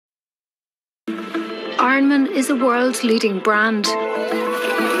Ironman is a world-leading brand.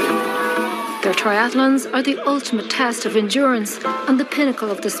 Their triathlons are the ultimate test of endurance and the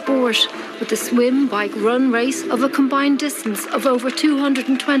pinnacle of the sport, with the swim, bike, run race of a combined distance of over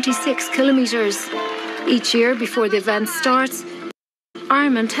 226 kilometres. Each year before the event starts,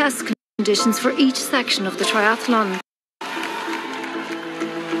 Ironman tests conditions for each section of the triathlon.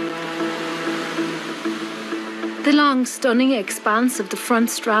 The long, stunning expanse of the front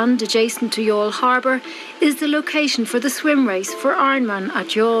strand adjacent to Youghal Harbour is the location for the swim race for Ironman at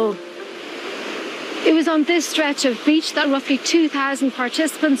Youghal. It was on this stretch of beach that roughly 2,000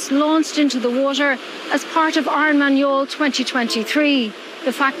 participants launched into the water as part of Ironman Youghal 2023.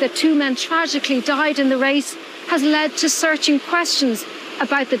 The fact that 2 men tragically died in the race has led to searching questions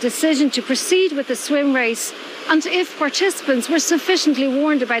about the decision to proceed with the swim race and if participants were sufficiently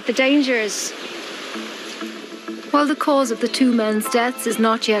warned about the dangers. While the cause of the 2 men's deaths is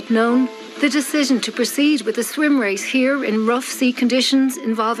not yet known, the decision to proceed with the swim race here in rough sea conditions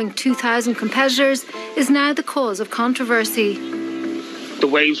involving 2,000 competitors is now the cause of controversy. The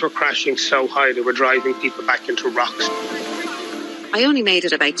waves were crashing so high they were driving people back into rocks. I only made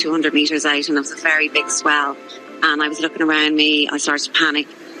it about 200 metres out and it was a very big swell, and I was looking around me. I started to panic.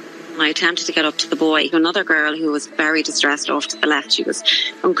 I attempted to get up to the boy. Another girl who was very distressed off to the left, she was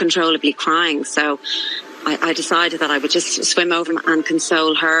uncontrollably crying, so I decided that I would just swim over and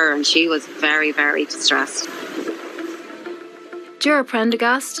console her, and she was very, very distressed. Ger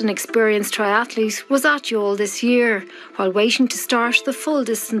Prendergast, an experienced triathlete, was at Youghal this year. While waiting to start the full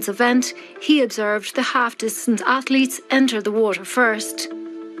distance event, he observed the half-distance athletes enter the water first.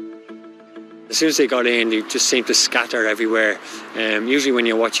 As soon as they got in, they just seemed to scatter everywhere. Usually when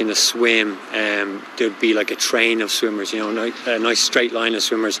you're watching a swim, there'd be like a train of swimmers, a nice straight line of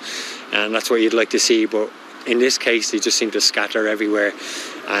swimmers, and that's what you'd like to see. But in this case, they just seemed to scatter everywhere,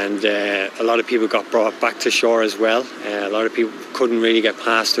 and a lot of people got brought back to shore as well. A lot of people couldn't really get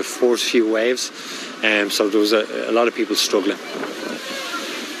past the first few waves, so there was a lot of people struggling.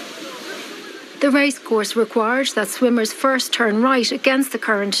 The race course required that swimmers first turn right against the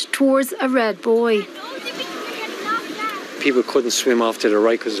current towards a red buoy. People couldn't swim off to the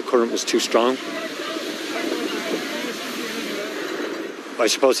right because the current was too strong. I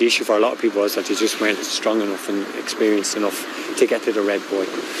suppose the issue for a lot of people was that they just weren't strong enough and experienced enough to get to the red buoy.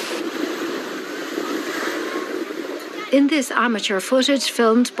 In this amateur footage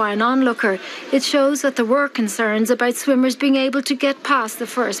filmed by an onlooker, it shows that there were concerns about swimmers being able to get past the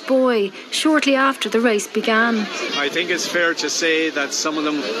first buoy shortly after the race began. I think it's fair to say that some of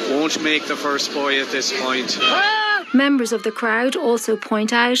them won't make the first buoy at this point. Members of the crowd also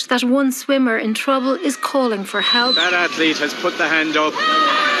point out that one swimmer in trouble is calling for help. That athlete has put the hand up.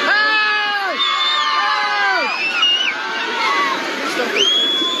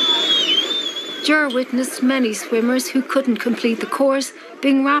 Ger witnessed many swimmers who couldn't complete the course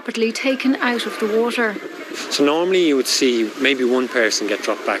being rapidly taken out of the water. So normally you would see maybe one person get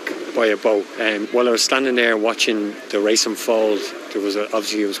dropped back by a boat. While I was standing there watching the race unfold,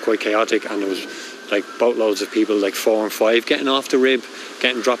 obviously it was quite chaotic, and there was like boatloads of people, like 4 and 5, getting off the rib,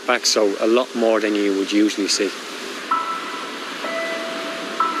 getting dropped back, so a lot more than you would usually see.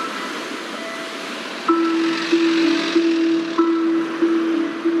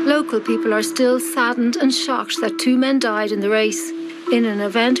 Local people are still saddened and shocked that 2 men died in the race, in an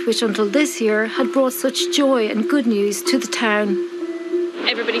event which until this year had brought such joy and good news to the town.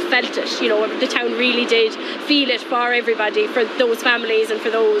 Everybody felt it, the town really did feel it for everybody, for those families and for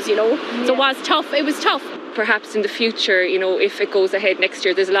those, So it was tough. Perhaps in the future, if it goes ahead next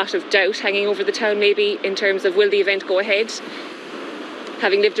year, there's a lot of doubt hanging over the town maybe in terms of will the event go ahead.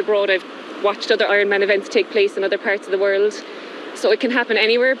 Having lived abroad, I've watched other Ironman events take place in other parts of the world. So it can happen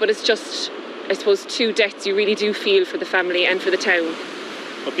anywhere, but it's just, I suppose, 2 deaths you really do feel for the family and for the town.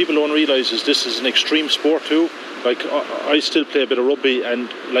 What people don't realise is this is an extreme sport too. Like, I still play a bit of rugby, and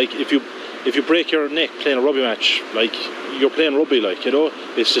like if you break your neck playing a rugby match, like you're playing rugby,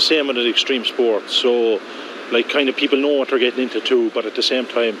 it's the same with an extreme sport. So like kind of people know what they're getting into too, but at the same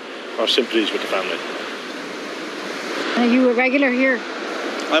time our sympathies with the family. Are you a regular here?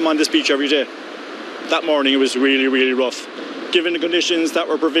 I'm on this beach every day. That morning it was really, really rough. Given the conditions that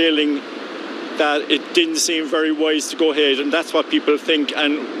were prevailing, that it didn't seem very wise to go ahead, and that's what people think.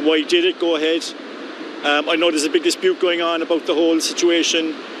 And why did it go ahead? I know there's a big dispute going on about the whole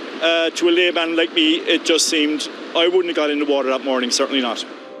situation. To a layman like me, it just seemed I wouldn't have got in the water that morning, certainly not.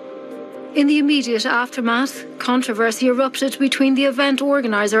 In the immediate aftermath, controversy erupted between the event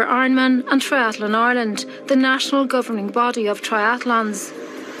organiser Ironman and Triathlon Ireland, the national governing body of triathlons.